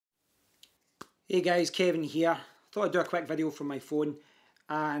Hey guys, Kevin here. Thought I'd do a quick video from my phone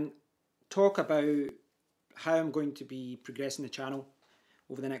and talk about how I'm going to be progressing the channel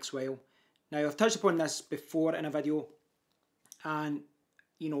over the next while. Now, I've touched upon this before in a video, and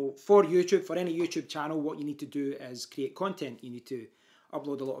for YouTube, for any YouTube channel, what you need to do is create content. You need to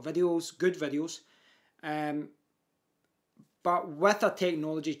upload a lot of videos, good videos. But with a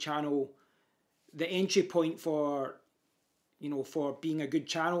technology channel, the entry point for being a good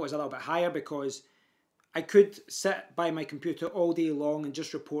channel is a little bit higher, because I could sit by my computer all day long and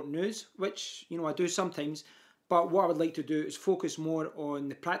just report news, which I do sometimes. But what I would like to do is focus more on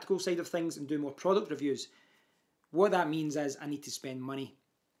the practical side of things and do more product reviews. What that means is I need to spend money.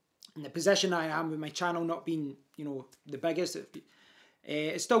 In the position I am with my channel not being the biggest,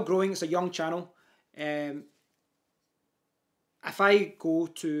 it's still growing. It's a young channel. If I go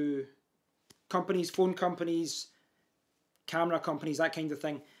to companies, phone companies, camera companies, that kind of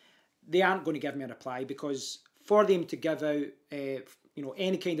thing, they aren't going to give me a reply, because for them to give out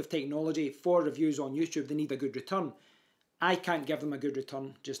any kind of technology for reviews on YouTube, they need a good return. I can't give them a good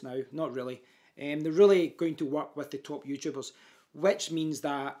return just now, not really. They're really going to work with the top YouTubers, which means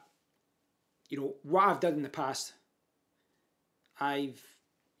that what I've done in the past,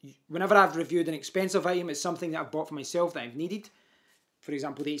 whenever I've reviewed an expensive item, it's something that I've bought for myself that I've needed. For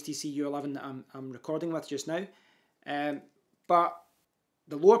example, the HTC U11 that I'm recording with just now. But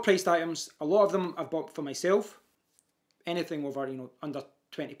the lower priced items, a lot of them I've bought for myself. Anything over under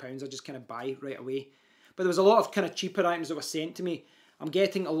 £20, I just kind of buy right away. But there was a lot of kind of cheaper items that were sent to me. I'm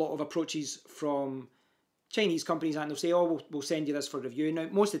getting a lot of approaches from Chinese companies, and they'll say, "Oh, we'll send you this for review." Now,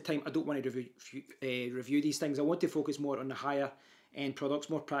 most of the time, I don't want to review these things. I want to focus more on the higher end products,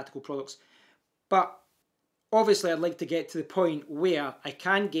 more practical products. But obviously, I'd like to get to the point where I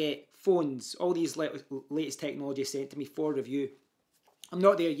can get phones, all these latest technology sent to me for review. I'm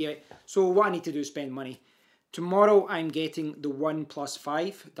not there yet, so what I need to do is spend money. Tomorrow I'm getting the OnePlus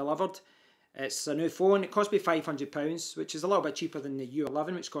 5 delivered. It's a new phone. It cost me £500, which is a little bit cheaper than the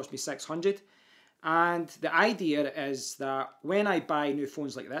U11, which cost me £600. And the idea is that when I buy new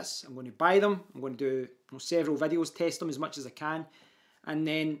phones like this, I'm going to buy them, I'm going to do several videos, test them as much as I can, and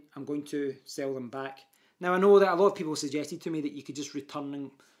then I'm going to sell them back. Now, I know that a lot of people suggested to me that you could just return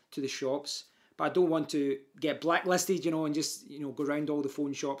them to the shops, but I don't want to get blacklisted, and just go around all the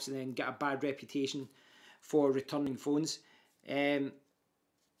phone shops and then get a bad reputation for returning phones.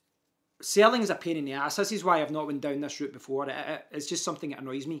 Selling is a pain in the ass. This is why I've not went down this route before. It's just something that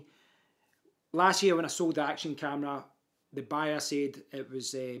annoys me. Last year when I sold the action camera, the buyer said it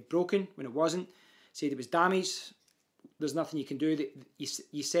was broken when it wasn't. Said it was damaged. There's nothing you can do.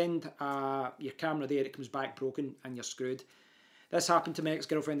 You send your camera there, it comes back broken, and you're screwed. This happened to my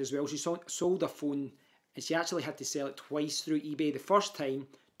ex-girlfriend as well. She sold a phone, and she actually had to sell it twice through eBay. The first time,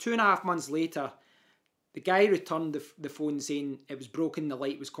 2.5 months later, the guy returned the phone saying it was broken, the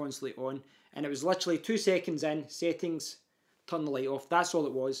light was constantly on, and it was literally 2 seconds in, settings, turn the light off. That's all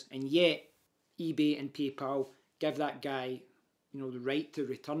it was, and yet eBay and PayPal give that guy the right to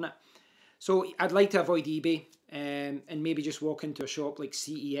return it. So I'd like to avoid eBay and maybe just walk into a shop like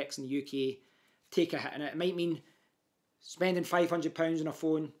CEX in the UK, take a hit in it. It might mean spending £500 on a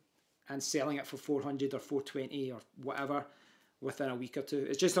phone and selling it for 400 or 420 or whatever within a week or two.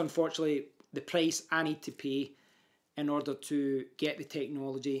 It's just unfortunately the price I need to pay in order to get the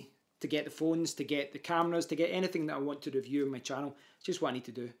technology, to get the phones, to get the cameras, to get anything that I want to review on my channel. It's just what I need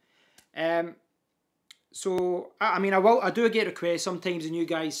to do. So I do get requests sometimes, and you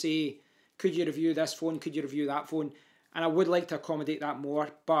guys say, could you review this phone? Could you review that phone? And I would like to accommodate that more,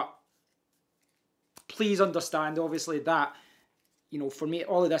 but please understand, obviously, that, for me,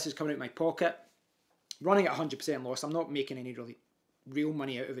 all of this is coming out of my pocket. Running at 100% loss. I'm not making any really real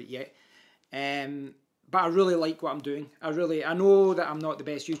money out of it yet. But I really like what I'm doing. I know that I'm not the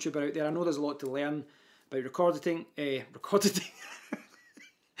best YouTuber out there. I know there's a lot to learn about recording. I've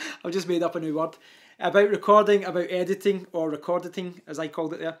just made up a new word. About recording, about editing, or recording, as I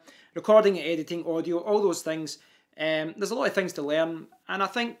called it there. Recording and editing, audio, all those things. There's a lot of things to learn, and I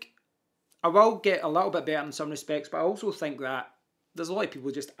think I will get a little bit better in some respects, but I also think that there's a lot of people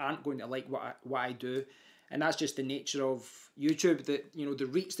who just aren't going to like what I do, and that's just the nature of YouTube. That the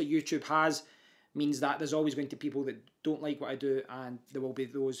reach that YouTube has means that there's always going to be people that don't like what I do, and there will be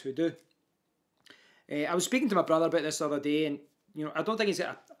those who do. I was speaking to my brother about this the other day, and I don't think he's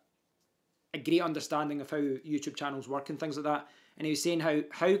got a great understanding of how YouTube channels work and things like that. And he was saying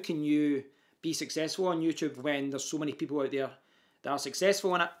how can you be successful on YouTube when there's so many people out there that are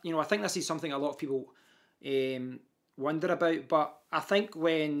successful. And I think this is something a lot of people wonder about. But I think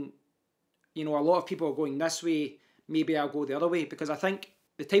when a lot of people are going this way, maybe I'll go the other way, because I think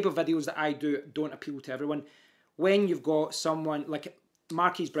the type of videos that I do don't appeal to everyone. When you've got someone like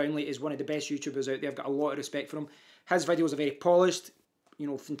Marquise Brownlee is one of the best YouTubers out there. I've got a lot of respect for him. His videos are very polished, you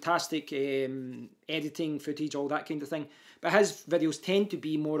know, fantastic editing, footage, all that kind of thing. But his videos tend to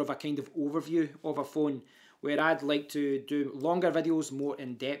be more of a kind of overview of a phone, where I'd like to do longer videos, more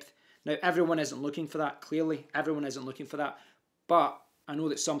in depth. Now, everyone isn't looking for that, clearly. Everyone isn't looking for that. But I know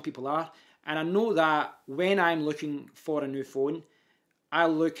that some people are. And I know that when I'm looking for a new phone, I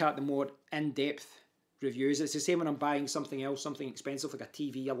look at the more in-depth reviews. It's the same when I'm buying something else, something expensive like a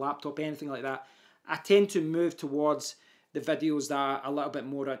TV, a laptop, anything like that. I tend to move towards the videos that are a little bit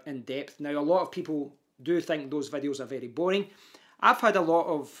more in-depth. Now, a lot of people do think those videos are very boring. I've had a lot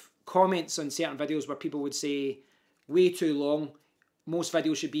of comments on certain videos where people would say, way too long. Most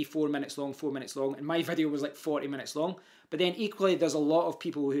videos should be 4 minutes long, 4 minutes long. And my video was like 40 minutes long. But then equally, there's a lot of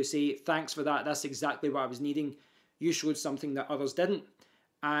people who say, thanks for that. That's exactly what I was needing. You showed something that others didn't.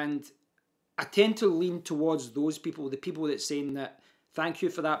 And I tend to lean towards those people, the people that's saying that, thank you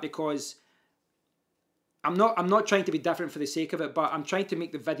for that, because I'm not trying to be different for the sake of it, but I'm trying to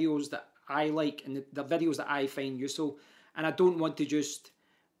make the videos that I like and the videos that I find useful. And I don't want to just,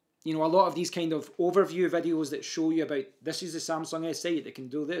 you know, a lot of these kind of overview videos that show you about, this is the Samsung S8, it can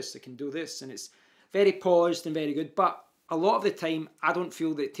do this, it can do this, and it's very polished and very good. But a lot of the time, I don't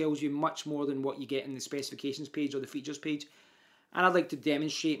feel that it tells you much more than what you get in the specifications page or the features page. And I'd like to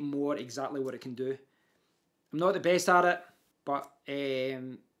demonstrate more exactly what it can do. I'm not the best at it, but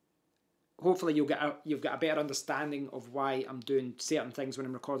hopefully you've got a better understanding of why I'm doing certain things when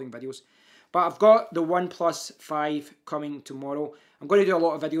I'm recording videos. But I've got the OnePlus 5 coming tomorrow. I'm going to do a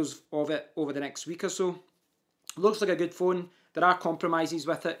lot of videos of it over the next week or so. It looks like a good phone. There are compromises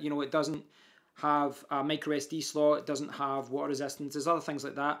with it. You know, it doesn't have a micro SD slot. It doesn't have water resistance. There's other things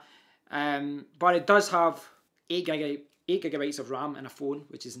like that. But it does have 8 gigabytes of RAM in a phone,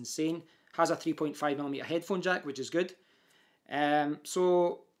 which is insane. Has a 3.5mm headphone jack, which is good.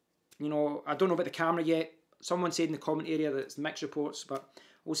 So, you know, I don't know about the camera yet. Someone said in the comment area that it's mixed reports, but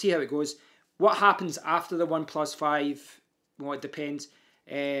we'll see how it goes. What happens after the OnePlus 5, well, it depends.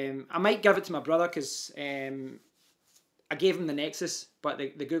 I might give it to my brother because I gave him the Nexus, but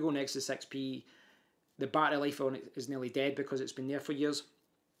the Google Nexus 6P, the battery life on it is nearly dead because it's been there for years.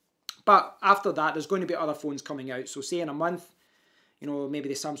 But after that, there's going to be other phones coming out. So say in a month, you know, maybe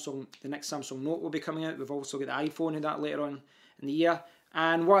the next Samsung Note will be coming out. We've also got the iPhone and that later on in the year.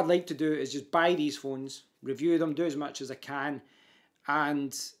 And what I'd like to do is just buy these phones, review them, do as much as I can,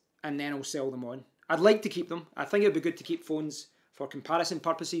 and then I'll sell them on. I'd like to keep them. I think it would be good to keep phones for comparison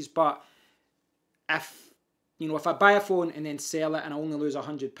purposes, but if I buy a phone and then sell it and I only lose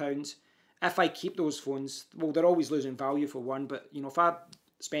 £100, if I keep those phones, well, they're always losing value for one, but you know, if I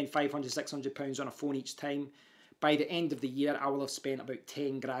spend £500, £600 on a phone each time, by the end of the year, I will have spent about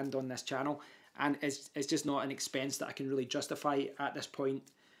 10 grand on this channel. And it's just not an expense that I can really justify at this point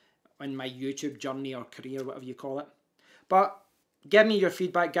in my YouTube journey or career, whatever you call it. But give me your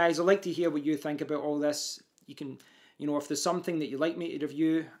feedback, guys. I'd like to hear what you think about all this. You can, you know, if there's something that you'd like me to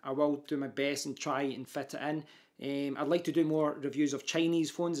review, I will do my best and try and fit it in. I'd like to do more reviews of Chinese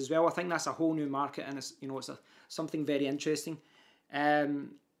phones as well. I think that's a whole new market, and it's, you know, it's something very interesting.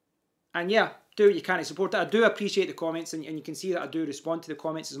 And yeah, do what you can to support it. I do appreciate the comments, and you can see that I do respond to the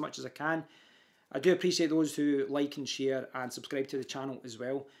comments as much as I can. I do appreciate those who like and share and subscribe to the channel as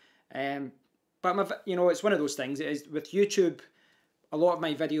well. But you know, it's one of those things. It is with YouTube, a lot of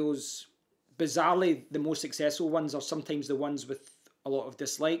my videos, bizarrely, the most successful ones are sometimes the ones with a lot of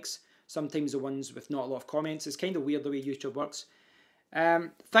dislikes, sometimes the ones with not a lot of comments. It's kind of weird the way YouTube works.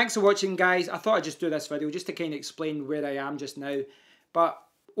 Thanks for watching, guys. I thought I'd just do this video just to kind of explain where I am just now. But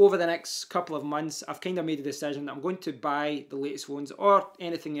over the next couple of months, I've kind of made a decision that I'm going to buy the latest phones or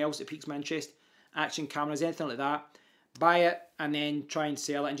anything else that piques my interest. Action cameras, anything like that. Buy it and then try and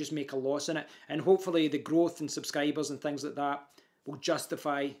sell it and just make a loss in it. And hopefully the growth in subscribers and things like that will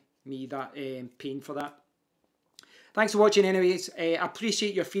justify me that paying for that. Thanks for watching anyways. I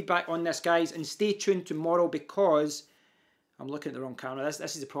appreciate your feedback on this, guys. And stay tuned tomorrow because I'm looking at the wrong camera. This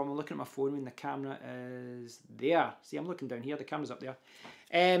is the problem. I'm looking at my phone when the camera is there. See, I'm looking down here. The camera's up there.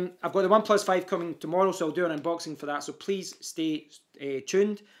 I've got the OnePlus 5 coming tomorrow, so I'll do an unboxing for that. So please stay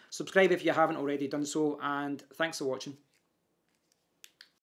tuned. Subscribe if you haven't already done so. And thanks for watching.